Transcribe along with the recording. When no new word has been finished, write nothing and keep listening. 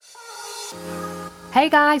Hey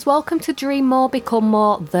guys, welcome to Dream More, Become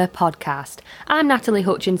More, the podcast. I'm Natalie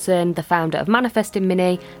Hutchinson, the founder of Manifesting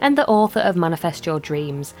Mini and the author of Manifest Your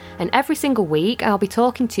Dreams. And every single week I'll be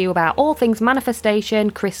talking to you about all things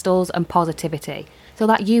manifestation, crystals and positivity, so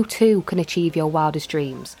that you too can achieve your wildest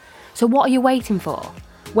dreams. So what are you waiting for?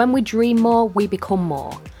 When we dream more, we become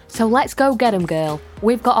more. So let's go get 'em, girl.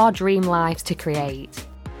 We've got our dream lives to create.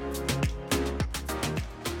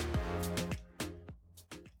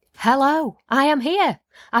 Hello, I am here.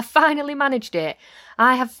 I finally managed it.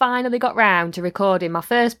 I have finally got round to recording my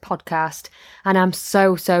first podcast and I'm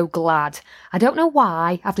so glad. I don't know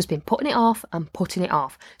why, I've just been putting it off and putting it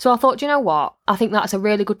off. So I thought, you know what, I think that's a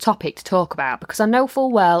really good topic to talk about because I know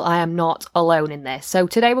full well I am not alone in this. So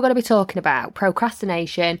today we're going to be talking about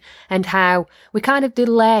procrastination and how we kind of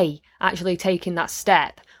delay actually taking that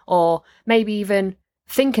step or maybe even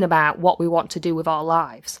thinking about what we want to do with our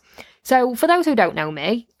lives. So for those who don't know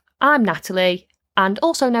me, I'm Natalie, and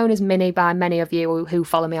also known as Minnie by many of you who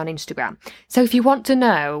follow me on Instagram. So if you want to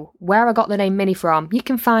know where I got the name Minnie from, you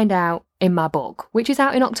can find out in my book, which is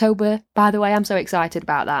out in October. By the way, I'm so excited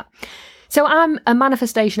about that. So I'm a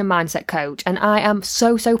manifestation and mindset coach, and I am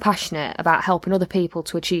so passionate about helping other people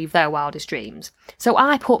to achieve their wildest dreams. So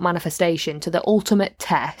I put manifestation to the ultimate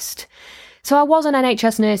test. So I was an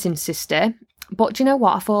NHS nursing sister, but do you know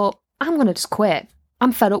what? I thought, I'm going to just quit.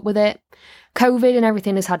 I'm fed up with it. COVID and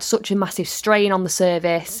everything has had such a massive strain on the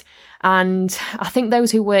service, and I think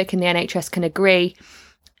those who work in the NHS can agree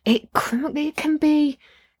it can be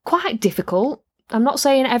quite difficult. I'm not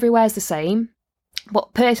saying everywhere's the same,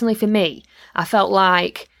 but personally for me, I felt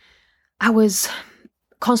like I was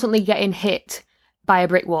constantly getting hit by a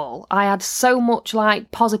brick wall. I had so much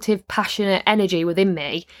positive, passionate energy within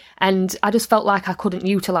me, and I just felt like I couldn't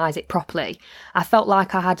utilise it properly. I felt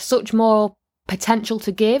like I had such more potential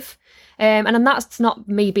to give. And that's not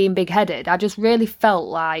me being big-headed. I just really felt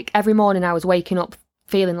like every morning I was waking up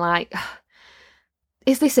feeling like,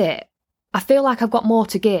 is this it? I feel like I've got more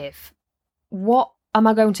to give. What am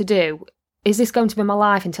I going to do? Is this going to be my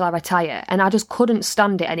life until I retire? And I just couldn't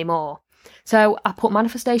stand it anymore. So I put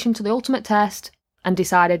manifestation to the ultimate test and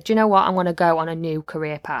decided, do you know what? I'm going to go on a new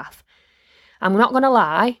career path. I'm not going to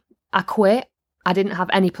lie. I quit. I didn't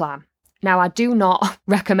have any plan. Now, I do not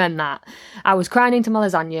recommend that. I was crying into my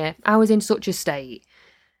lasagna. I was in such a state.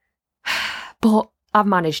 But I've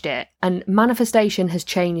managed it. And manifestation has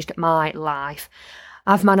changed my life.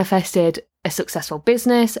 I've manifested a successful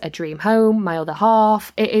business, a dream home, my other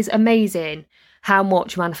half. It is amazing how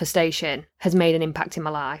much manifestation has made an impact in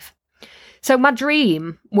my life. So my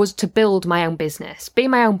dream was to build my own business, be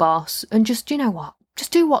my own boss, and just, you know what?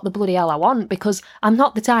 Just do what the bloody hell I want, because I'm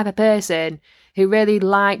not the type of person who really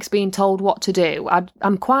likes being told what to do.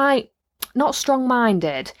 I'm quite not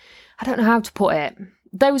strong-minded. I don't know how to put it.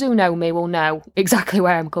 Those who know me will know exactly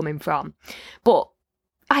where I'm coming from. But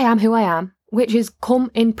I am who I am, which has come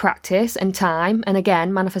in practice and time. And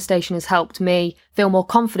again, manifestation has helped me feel more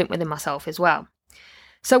confident within myself as well.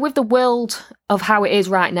 So with the world of how it is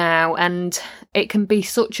right now, and it can be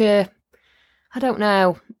such a, I don't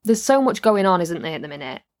know, there's so much going on, isn't there, at the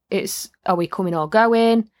minute? It's, are we coming or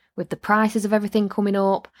going? With the prices of everything coming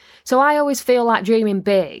up. So I always feel like dreaming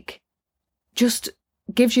big just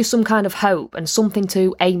gives you some kind of hope and something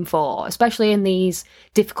to aim for, especially in these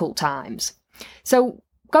difficult times. So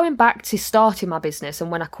going back to starting my business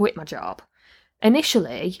and when I quit my job,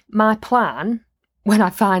 initially my plan, when I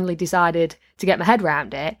finally decided to get my head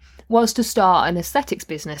around it, was to start an aesthetics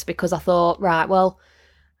business because I thought, right, well,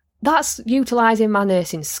 that's utilising my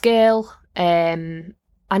nursing skill.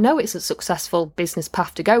 I know it's a successful business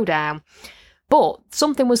path to go down, but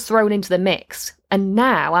something was thrown into the mix. And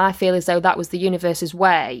now I feel as though that was the universe's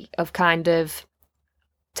way of kind of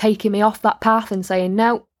taking me off that path and saying,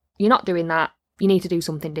 no, you're not doing that. You need to do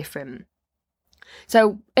something different.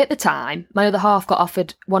 So at the time, my other half got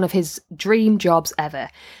offered one of his dream jobs ever.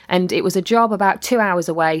 And it was a job about 2 hours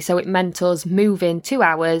away. So it meant us moving 2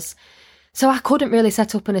 hours. So I couldn't really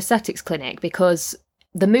set up an aesthetics clinic because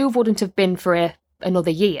the move wouldn't have been for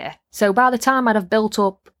another year. So by the time I'd have built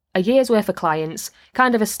up a year's worth of clients,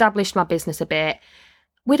 kind of established my business a bit,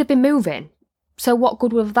 we'd have been moving. So what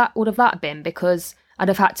good would have that been? Because I'd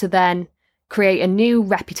have had to then create a new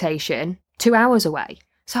reputation 2 hours away.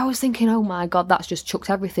 So I was thinking, oh my God, that's just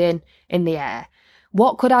chucked everything in the air.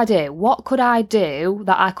 What could I do? What could I do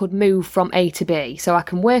that I could move from A to B so I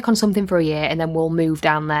can work on something for a year and then we'll move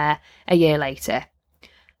down there a year later?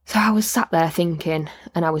 So I was sat there thinking,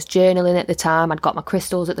 and I was journaling at the time. I'd got my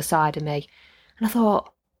crystals at the side of me. And I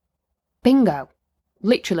thought, bingo,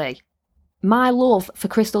 literally, my love for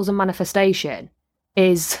crystals and manifestation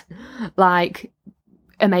is like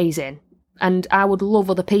amazing. And I would love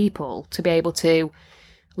other people to be able to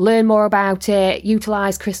learn more about it,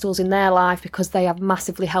 utilise crystals in their life because they have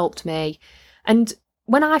massively helped me. And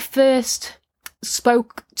when I first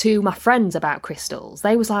spoke to my friends about crystals,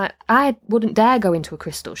 they was like, I wouldn't dare go into a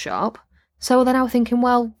crystal shop. So then I was thinking,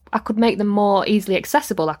 well, I could make them more easily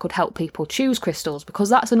accessible. I could help people choose crystals because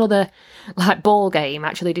that's another ball game,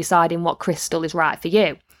 actually deciding what crystal is right for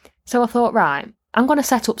you. So I thought, right, I'm going to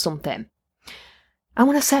set up something. I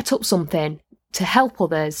want to set up something to help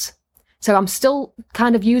others. So I'm still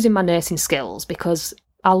kind of using my nursing skills because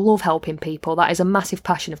I love helping people. That is a massive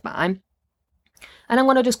passion of mine. And I'm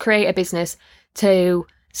going to just create a business to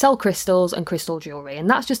sell crystals and crystal jewellery. And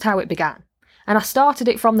that's just how it began. And I started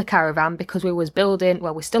it from the caravan because we was building,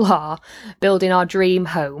 well, we still are, building our dream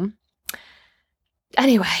home.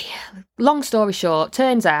 Anyway, long story short,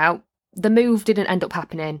 turns out the move didn't end up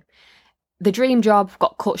happening. The dream job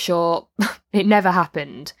got cut short. It never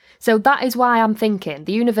happened. So that is why I'm thinking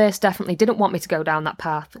the universe definitely didn't want me to go down that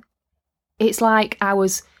path. It's like I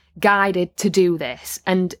was guided to do this,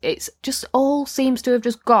 and it's just all seems to have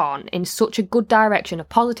just gone in such a good direction, a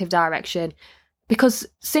positive direction, because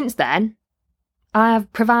since then I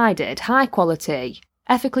have provided high quality,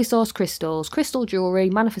 ethically sourced crystals, crystal jewellery,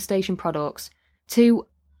 manifestation products to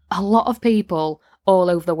a lot of people all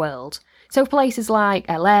over the world. So places like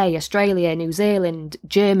LA, Australia, New Zealand,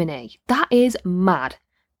 Germany. That is mad.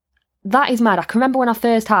 That is mad. I can remember when I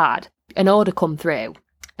first had an order come through,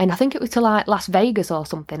 and I think it was to Las Vegas or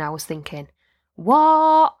something. I was thinking,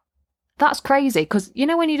 what? That's crazy. Because, you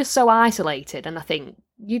know, when you're just so isolated, and I think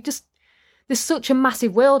there's such a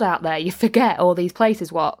massive world out there, you forget all these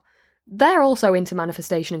places, they're also into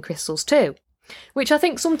manifestation and crystals too. Which I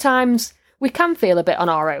think sometimes we can feel a bit on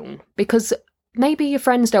our own, because maybe your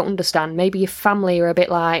friends don't understand. Maybe your family are a bit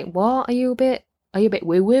like, what? Are you a bit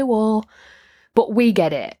woo-woo? Or... But we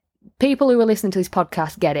get it. People who are listening to this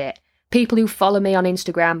podcast get it. People who follow me on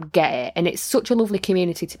Instagram get it. And it's such a lovely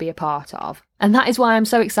community to be a part of. And that is why I'm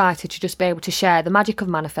so excited to just be able to share the magic of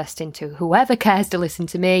manifesting to whoever cares to listen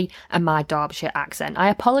to me and my Derbyshire accent. I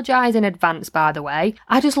apologise in advance, by the way.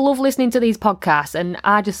 I just love listening to these podcasts, and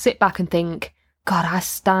I just sit back and think, God, I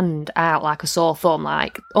stand out like a sore thumb.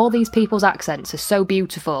 Like, all these people's accents are so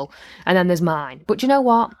beautiful. And then there's mine. But you know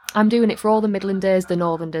what? I'm doing it for all the Midlanders, the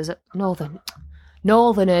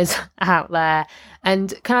Northerners out there.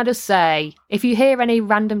 And can I just say, if you hear any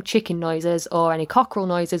random chicken noises or any cockerel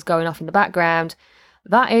noises going off in the background,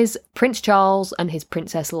 that is Prince Charles and his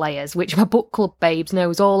Princess Leia's, which my book club babes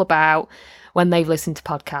knows all about when they've listened to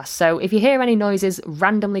podcasts. So if you hear any noises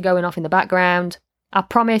randomly going off in the background, I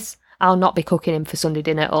promise I'll not be cooking him for Sunday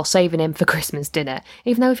dinner or saving him for Christmas dinner.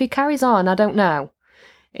 Even though if he carries on, I don't know.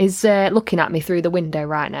 He's looking at me through the window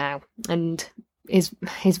right now, and he's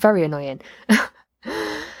very annoying.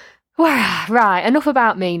 Right, enough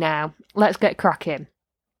about me now. Let's get cracking.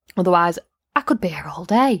 Otherwise, I could be here all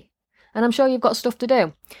day. And I'm sure you've got stuff to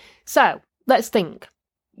do. So, let's think.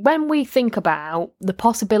 When we think about the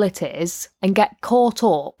possibilities and get caught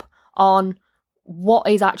up on what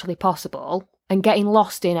is actually possible and getting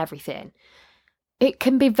lost in everything, it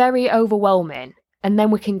can be very overwhelming. And then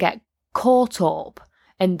we can get caught up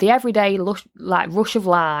in the everyday rush of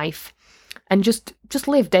life and just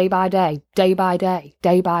live day by day, day by day,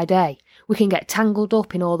 day by day. We can get tangled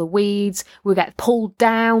up in all the weeds. We get pulled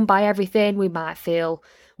down by everything. We might feel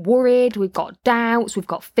worried. We've got doubts. We've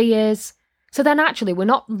got fears. So then actually we're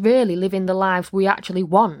not really living the lives we actually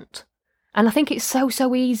want. And I think it's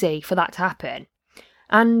so easy for that to happen.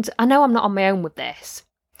 And I know I'm not on my own with this.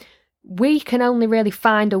 We can only really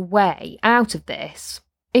find a way out of this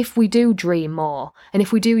if we do dream more and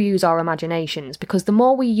if we do use our imaginations, because the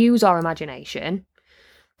more we use our imagination,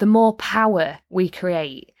 the more power we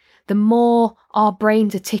create, the more our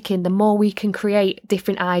brains are ticking, the more we can create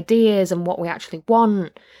different ideas and what we actually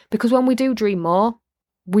want. Because when we do dream more,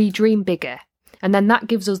 we dream bigger. And then that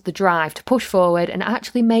gives us the drive to push forward and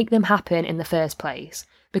actually make them happen in the first place.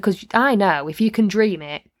 Because I know if you can dream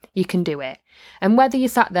it, you can do it. And whether you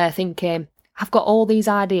sat there thinking, I've got all these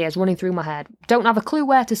ideas running through my head, don't have a clue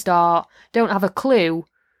where to start, don't have a clue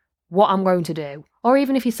what I'm going to do. Or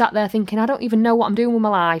even if you sat there thinking, I don't even know what I'm doing with my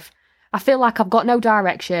life, I feel like I've got no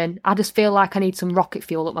direction, I just feel like I need some rocket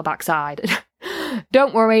fuel up my backside.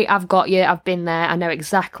 Don't worry, I've got you, I've been there, I know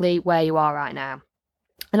exactly where you are right now.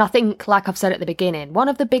 And I think, like I've said at the beginning, one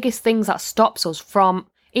of the biggest things that stops us from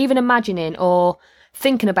even imagining or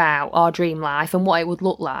thinking about our dream life and what it would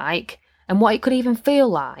look like and what it could even feel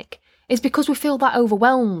like is because we feel that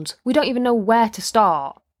overwhelmed. We don't even know where to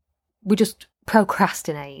start. We just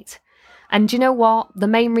procrastinate. And do you know what? The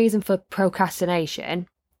main reason for procrastination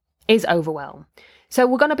is overwhelm. So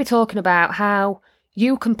we're going to be talking about how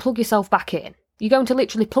you can plug yourself back in. You're going to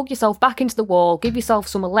literally plug yourself back into the wall, give yourself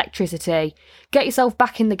some electricity, get yourself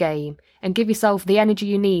back in the game, and give yourself the energy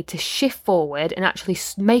you need to shift forward and actually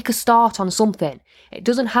make a start on something. It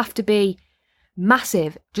doesn't have to be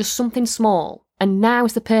massive, just something small. And now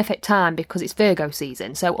is the perfect time because it's Virgo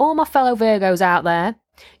season. So all my fellow Virgos out there,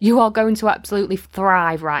 you are going to absolutely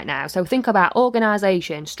thrive right now. So think about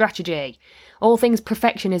organisation, strategy, all things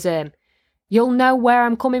perfectionism. You'll know where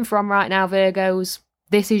I'm coming from right now, Virgos.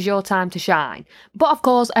 This is your time to shine. But of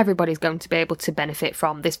course, everybody's going to be able to benefit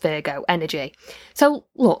from this Virgo energy. So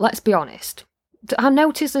look, let's be honest. I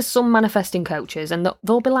notice there's some manifesting coaches and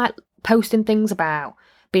they'll be like posting things about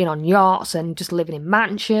being on yachts and just living in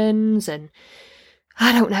mansions and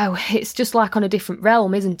I don't know, it's just like on a different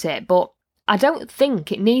realm, isn't it? But I don't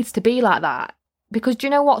think it needs to be like that because do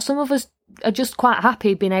you know what? Some of us are just quite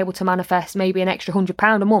happy being able to manifest maybe an extra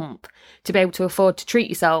 £100 a month to be able to afford to treat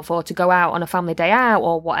yourself or to go out on a family day out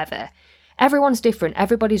or whatever. Everyone's different.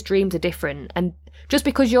 Everybody's dreams are different. And just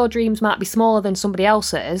because your dreams might be smaller than somebody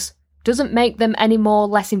else's doesn't make them any more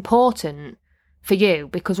less important for you.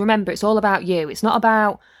 Because remember, it's all about you. It's not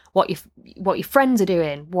about what your friends are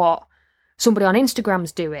doing, what somebody on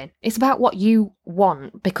Instagram's doing. It's about what you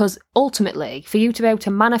want. Because ultimately, for you to be able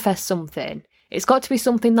to manifest something, it's got to be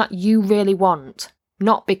something that you really want,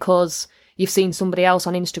 not because you've seen somebody else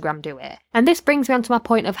on Instagram do it. And this brings me on to my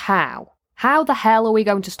point of how. How the hell are we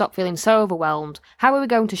going to stop feeling so overwhelmed? How are we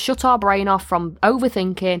going to shut our brain off from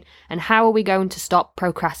overthinking? And how are we going to stop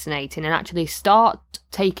procrastinating and actually start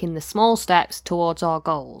taking the small steps towards our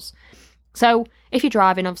goals? So if you're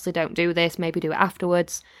driving, obviously don't do this, maybe do it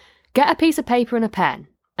afterwards. Get a piece of paper and a pen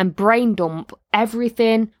and brain dump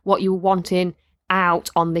everything what you're wanting out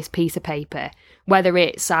on this piece of paper. Whether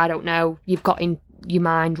it's, I don't know, you've got in your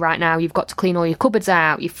mind right now, you've got to clean all your cupboards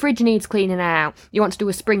out, your fridge needs cleaning out, you want to do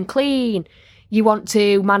a spring clean, you want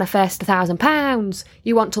to manifest £1,000,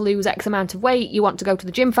 you want to lose X amount of weight, you want to go to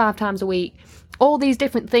the gym 5 times a week, all these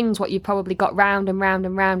different things what you've probably got round and round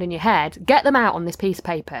and round in your head, get them out on this piece of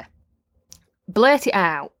paper. Blurt it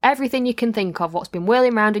out, everything you can think of, what's been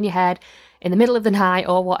whirling round in your head in the middle of the night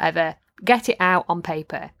or whatever, get it out on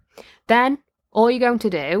paper. Then all you're going to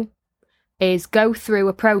do is go through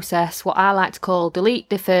a process, what I like to call delete,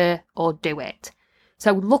 defer, or do it.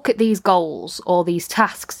 So look at these goals or these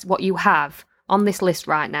tasks, what you have on this list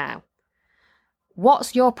right now.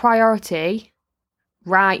 What's your priority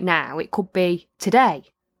right now? It could be today.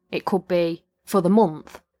 It could be for the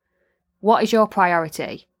month. What is your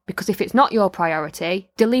priority? Because if it's not your priority,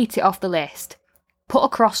 delete it off the list. Put a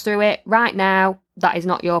cross through it right now. That is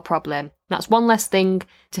not your problem. That's one less thing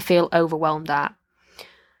to feel overwhelmed at.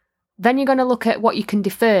 Then you're going to look at what you can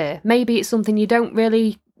defer. Maybe it's something you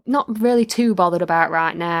not really too bothered about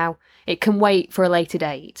right now. It can wait for a later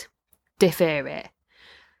date. Defer it.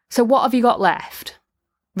 So what have you got left?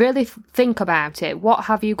 Really think about it. What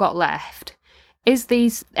have you got left? Is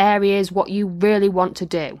these areas what you really want to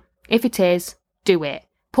do? If it is, do it.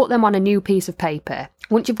 Put them on a new piece of paper.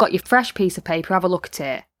 Once you've got your fresh piece of paper, have a look at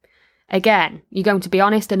it. Again, you're going to be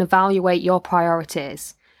honest and evaluate your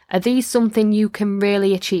priorities. Are these something you can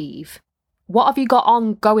really achieve? What have you got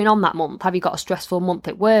going on that month? Have you got a stressful month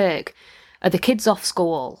at work? Are the kids off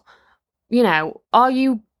school? You know, are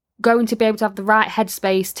you going to be able to have the right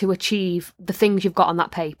headspace to achieve the things you've got on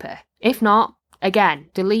that paper? If not, again,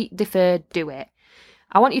 delete, defer, do it.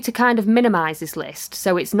 I want you to kind of minimise this list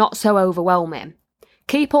so it's not so overwhelming.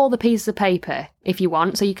 Keep all the pieces of paper if you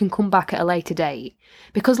want so you can come back at a later date.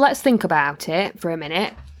 Because let's think about it for a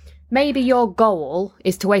minute. Maybe your goal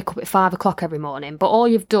is to wake up at 5 o'clock every morning, but all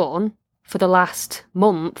you've done for the last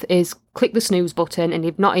month is click the snooze button and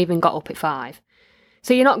you've not even got up at 5.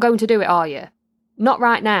 So you're not going to do it, are you? Not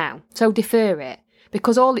right now. So defer it.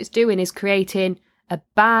 Because all it's doing is creating a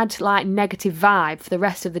bad, negative vibe for the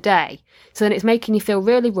rest of the day. So then it's making you feel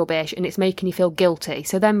really rubbish and it's making you feel guilty.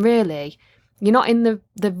 So then really, you're not in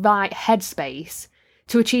the right headspace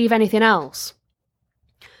to achieve anything else.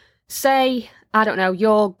 Say, I don't know,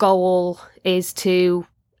 your goal is to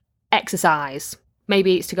exercise.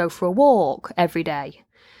 Maybe it's to go for a walk every day.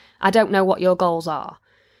 I don't know what your goals are.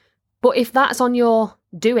 But if that's on your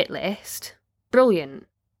do it list, brilliant.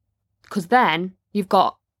 Because then you've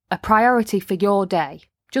got a priority for your day.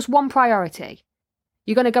 Just one priority.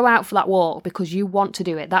 You're going to go out for that walk because you want to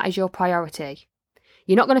do it. That is your priority.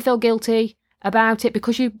 You're not going to feel guilty about it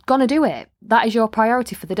because you're going to do it. That is your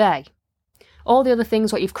priority for the day. All the other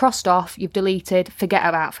things, what you've crossed off, you've deleted, forget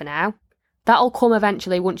about for now. That'll come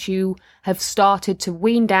eventually once you have started to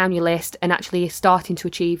wean down your list and actually starting to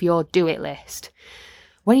achieve your do it list.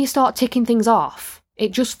 When you start ticking things off,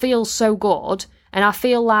 it just feels so good And I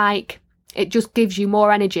feel like it just gives you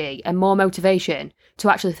more energy and more motivation to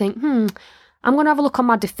actually think, I'm going to have a look on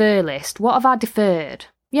my defer list. What have I deferred?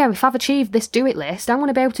 Yeah, if I've achieved this do it list, I'm going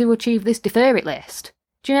to be able to achieve this defer it list.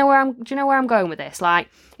 Do you know where I'm going with this? Like,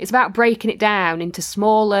 it's about breaking it down into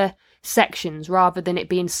smaller sections rather than it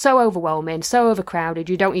being so overwhelming, so overcrowded,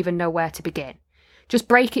 you don't even know where to begin. Just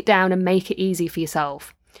break it down and make it easy for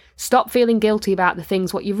yourself. Stop feeling guilty about the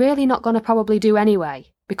things what you're really not going to probably do anyway.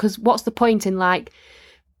 Because what's the point in like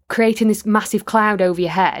creating this massive cloud over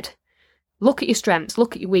your head? Look at your strengths,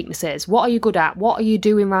 look at your weaknesses. What are you good at? What are you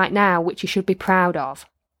doing right now which you should be proud of?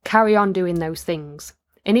 Carry on doing those things.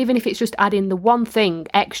 And even if it's just adding the one thing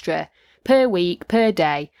extra per week, per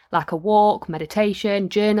day, like a walk, meditation,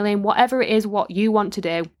 journaling, whatever it is what you want to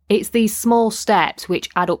do, it's these small steps which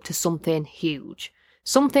add up to something huge.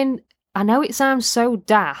 Something, I know it sounds so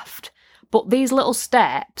daft, but these little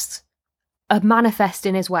steps are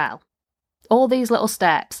manifesting as well. All these little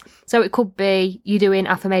steps. So it could be you doing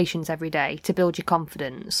affirmations every day to build your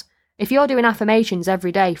confidence. If you're doing affirmations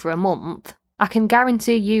every day for a month, I can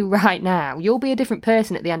guarantee you right now, you'll be a different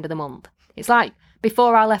person at the end of the month. It's like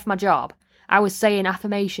before I left my job, I was saying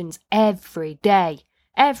affirmations every day,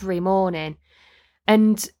 every morning.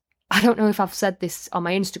 And I don't know if I've said this on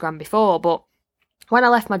my Instagram before, but when I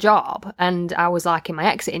left my job and I was like in my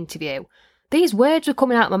exit interview, these words were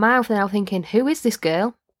coming out of my mouth and I was thinking, who is this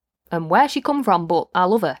girl? And where she come from, but I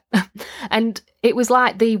love her. And it was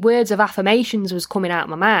like the words of affirmations was coming out of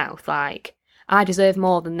my mouth, like, I deserve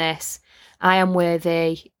more than this, I am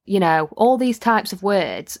worthy, you know, all these types of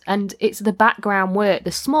words. And it's the background work,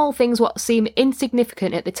 the small things what seem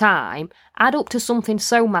insignificant at the time add up to something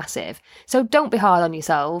so massive. So don't be hard on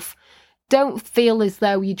yourself. Don't feel as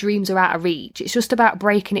though your dreams are out of reach. It's just about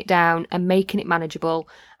breaking it down and making it manageable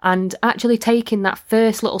and actually taking that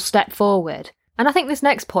first little step forward. And I think this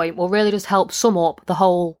next point will really just help sum up the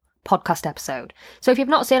whole podcast episode. So if you've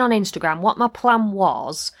not seen on Instagram, what my plan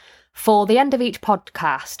was for the end of each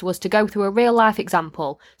podcast was to go through a real life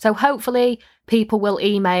example. So hopefully people will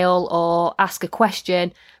email or ask a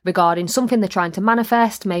question regarding something they're trying to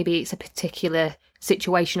manifest. Maybe it's a particular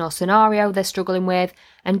situation or scenario they're struggling with,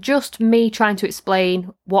 and just me trying to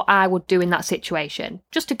explain what I would do in that situation,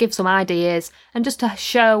 just to give some ideas and just to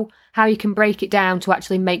show how you can break it down to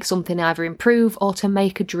actually make something either improve or to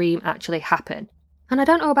make a dream actually happen. And I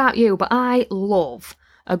don't know about you, but I love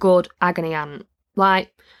a good agony aunt.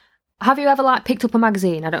 Like, have you ever like picked up a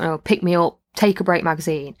magazine? I don't know, Pick Me Up, Take a Break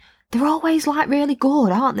magazine. They're always like really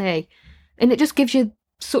good, aren't they? And it just gives you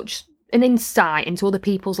such an insight into other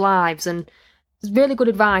people's lives, and it's really good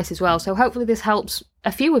advice as well. So hopefully this helps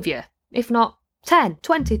a few of you, if not 10,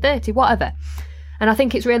 20, 30, whatever. And I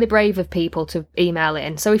think it's really brave of people to email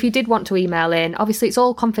in. So if you did want to email in, obviously it's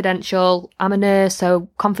all confidential. I'm a nurse, so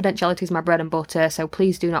confidentiality is my bread and butter. So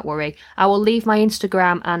please do not worry. I will leave my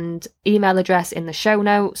Instagram and email address in the show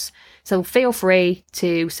notes. So feel free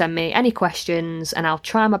to send me any questions and I'll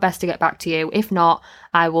try my best to get back to you. If not,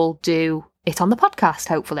 I will do it on the podcast,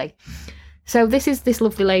 hopefully. So this is this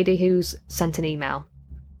lovely lady who's sent an email.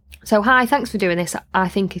 So hi, thanks for doing this. I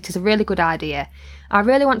think it is a really good idea. I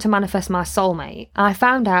really want to manifest my soulmate. I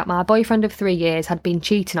found out my boyfriend of 3 years had been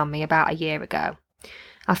cheating on me about a year ago.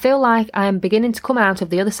 I feel like I am beginning to come out of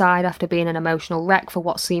the other side after being an emotional wreck for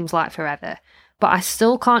what seems like forever, but I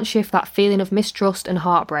still can't shift that feeling of mistrust and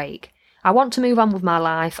heartbreak. I want to move on with my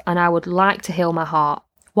life and I would like to heal my heart.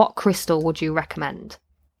 What crystal would you recommend?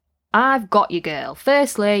 I've got you, girl.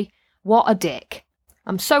 Firstly, what a dick.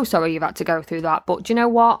 I'm so sorry you've had to go through that, but do you know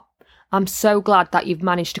what? I'm so glad that you've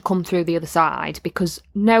managed to come through the other side, because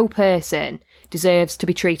no person deserves to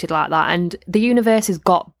be treated like that. And the universe has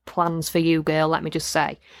got plans for you, girl, let me just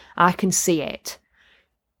say. I can see it.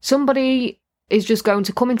 Somebody is just going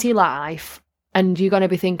to come into your life and you're going to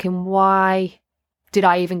be thinking, why did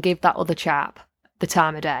I even give that other chap the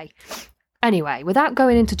time of day? Anyway, without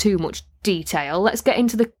going into too much detail, let's get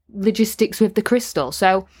into the logistics with the crystal.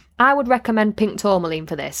 So I would recommend pink tourmaline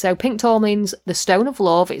for this. So pink tourmaline's the stone of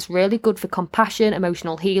love. It's really good for compassion,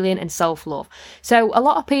 emotional healing and self-love. So a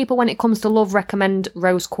lot of people when it comes to love recommend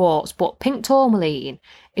rose quartz, but pink tourmaline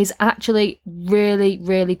is actually really,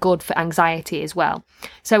 really good for anxiety as well.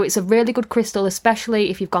 So it's a really good crystal,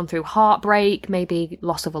 especially if you've gone through heartbreak, maybe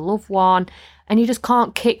loss of a loved one, and you just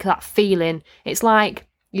can't kick that feeling. It's like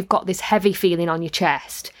you've got this heavy feeling on your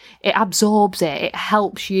chest. It absorbs it. It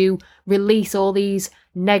helps you release all these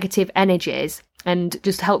negative energies and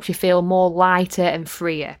just helps you feel more lighter and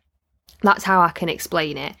freer. That's how I can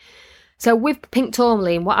explain it. So with pink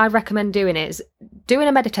tourmaline, what I recommend doing is doing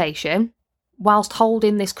a meditation whilst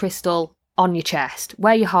holding this crystal on your chest,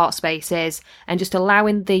 where your heart space is, and just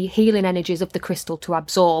allowing the healing energies of the crystal to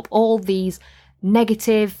absorb all these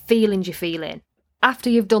negative feelings you're feeling. After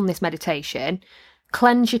you've done this meditation,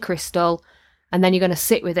 cleanse your crystal, and then you're going to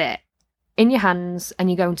sit with it in your hands, and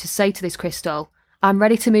you're going to say to this crystal, I'm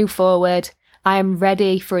ready to move forward. I am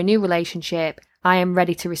ready for a new relationship. I am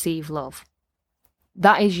ready to receive love.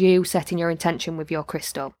 That is you setting your intention with your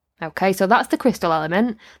crystal. Okay, so that's the crystal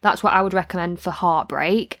element. That's what I would recommend for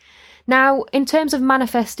heartbreak. Now, in terms of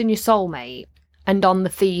manifesting your soulmate and on the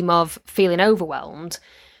theme of feeling overwhelmed,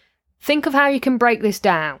 think of how you can break this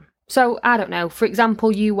down. So, I don't know, for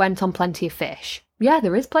example, you went on Plenty of Fish. Yeah,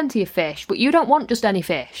 there is plenty of fish, but you don't want just any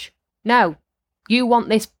fish. No, you want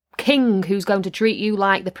this king who's going to treat you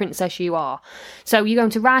like the princess you are. So you're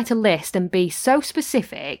going to write a list and be so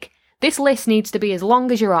specific. This list needs to be as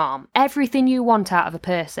long as your arm. Everything you want out of a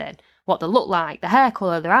person. What they look like, the hair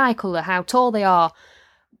colour, their eye colour, how tall they are.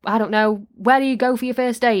 I don't know, where do you go for your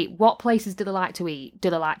first date? What places do they like to eat? Do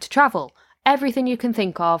they like to travel? Everything you can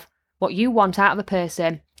think of, what you want out of a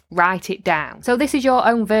person, write it down. So this is your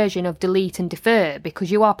own version of delete and defer,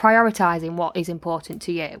 because you are prioritising what is important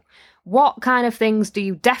to you. What kind of things do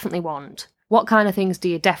you definitely want? What kind of things do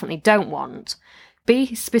you definitely don't want?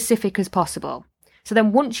 Be specific as possible. So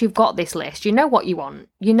then once you've got this list, you know what you want,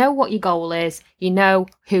 you know what your goal is, you know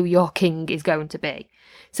who your king is going to be.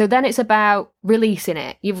 So then it's about releasing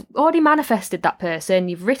it. You've already manifested that person,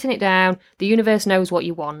 you've written it down, the universe knows what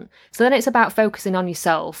you want. So then it's about focusing on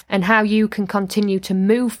yourself and how you can continue to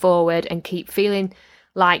move forward and keep feeling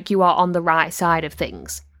like you are on the right side of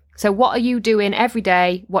things. So what are you doing every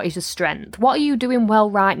day? What is your strength? What are you doing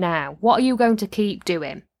well right now? What are you going to keep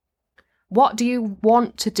doing? What do you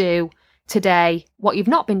want to do today? What you've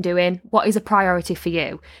not been doing? What is a priority for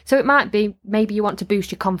you? So it might be maybe you want to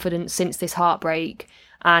boost your confidence since this heartbreak,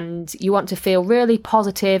 and you want to feel really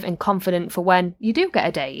positive and confident for when you do get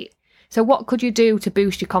a date. So what could you do to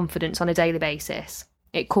boost your confidence on a daily basis?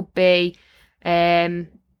 It could be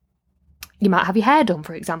you might have your hair done,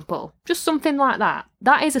 for example. Just something like that.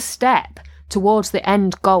 That is a step towards the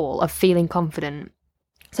end goal of feeling confident.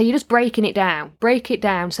 So you're just breaking it down. Break it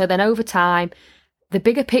down so then over time, the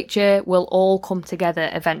bigger picture will all come together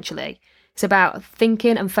eventually. It's about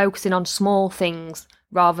thinking and focusing on small things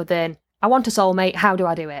rather than, I want a soulmate, how do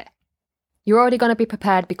I do it? You're already going to be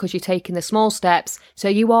prepared because you're taking the small steps, so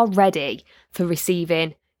you are ready for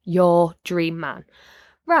receiving your dream man.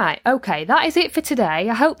 Right, okay, that is it for today.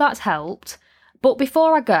 I hope that's helped. But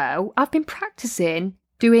before I go, I've been practicing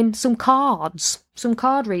doing some card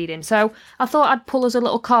reading. So I thought I'd pull us a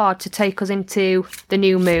little card to take us into the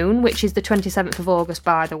new moon, which is the 27th of August,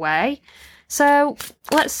 by the way. So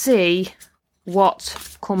let's see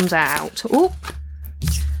what comes out. Oh,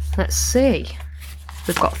 let's see.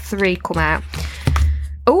 We've got 3 come out.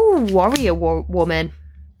 Oh, warrior woman.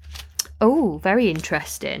 Oh, very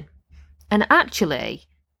interesting. And actually,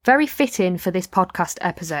 very fitting for this podcast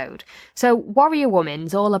episode. So warrior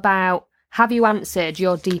woman's all about, have you answered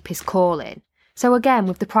your deepest calling? So again,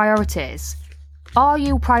 with the priorities, are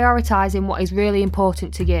you prioritising what is really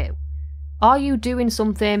important to you? Are you doing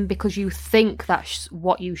something because you think that's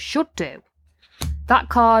what you should do? That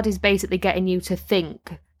card is basically getting you to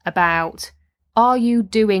think about, are you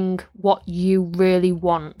doing what you really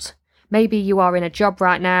want? Maybe you are in a job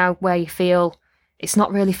right now where you feel it's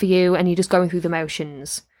not really for you and you're just going through the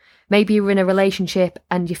motions. Maybe you're in a relationship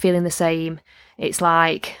and you're feeling the same. It's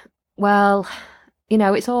like, well, you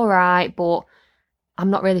know, it's all right, but I'm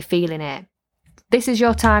not really feeling it. This is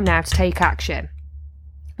your time now to take action.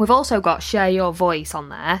 We've also got share your voice on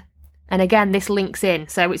there. And again, this links in.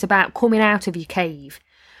 So it's about coming out of your cave.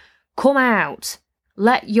 Come out.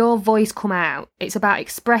 Let your voice come out. It's about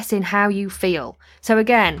expressing how you feel. So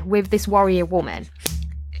again, with this warrior woman,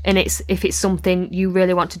 and if it's something you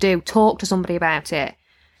really want to do, talk to somebody about it.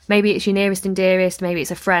 Maybe it's your nearest and dearest, maybe it's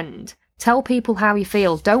a friend. Tell people how you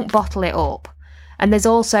feel. Don't bottle it up. And there's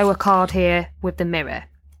also a card here with the mirror.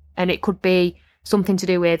 And it could be something to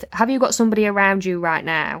do with, have you got somebody around you right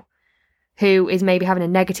now who is maybe having a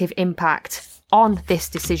negative impact on this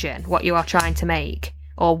decision, what you are trying to make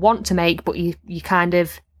or want to make, but you kind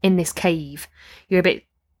of in this cave, you're a bit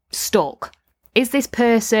stuck. Is this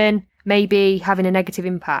person maybe having a negative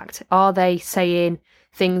impact? Are they saying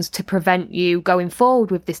things to prevent you going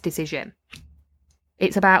forward with this decision?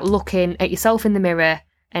 It's about looking at yourself in the mirror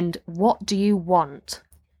and what do you want?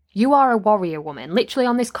 You are a warrior woman. Literally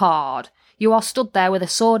on this card, you are stood there with a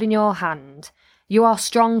sword in your hand. You are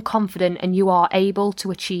strong, confident, and you are able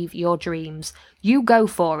to achieve your dreams. You go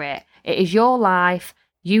for it. It is your life.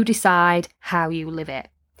 You decide how you live it.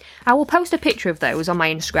 I will post a picture of those on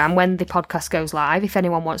my Instagram when the podcast goes live, if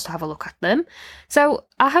anyone wants to have a look at them. So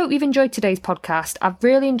I hope you've enjoyed today's podcast. I've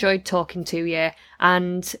really enjoyed talking to you,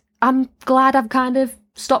 and I'm glad I've kind of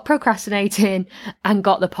stopped procrastinating and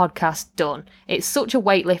got the podcast done. It's such a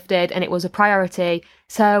weight lifted and it was a priority.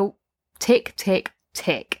 So tick, tick,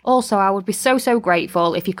 tick. Also, I would be so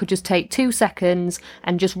grateful if you could just take 2 seconds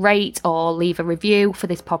and just rate or leave a review for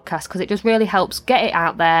this podcast, because it just really helps get it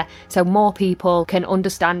out there so more people can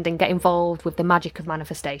understand and get involved with the magic of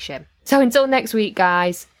manifestation. So until next week,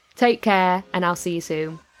 guys, take care and I'll see you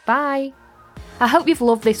soon. Bye. I hope you've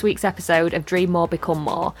loved this week's episode of Dream More, Become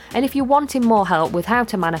More, and if you're wanting more help with how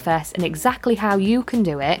to manifest and exactly how you can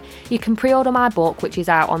do it, you can pre-order my book, which is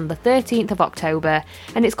out on the 13th of October,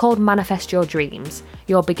 and it's called Manifest Your Dreams,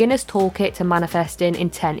 your beginner's toolkit to manifesting in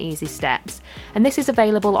 10 easy steps. And this is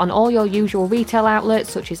available on all your usual retail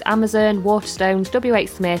outlets such as Amazon, Waterstones, WH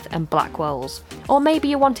Smith and Blackwell's. Or maybe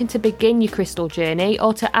you're wanting to begin your crystal journey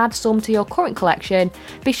or to add some to your current collection,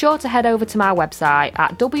 be sure to head over to my website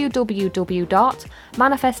at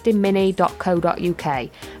www.manifestingmini.co.uk,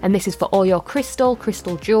 and this is for all your crystal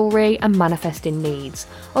jewellery and manifesting needs.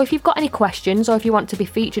 Or if you've got any questions, or if you want to be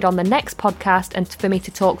featured on the next podcast and for me to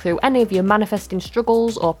talk through any of your manifesting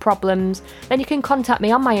struggles or problems, then you can contact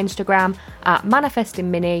me on my Instagram at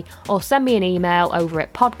manifestingmini, or send me an email over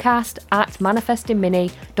at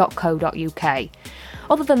podcast@manifestingmini.co.uk.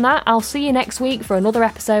 Other than that, I'll see you next week for another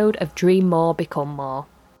episode of Dream More, Become More.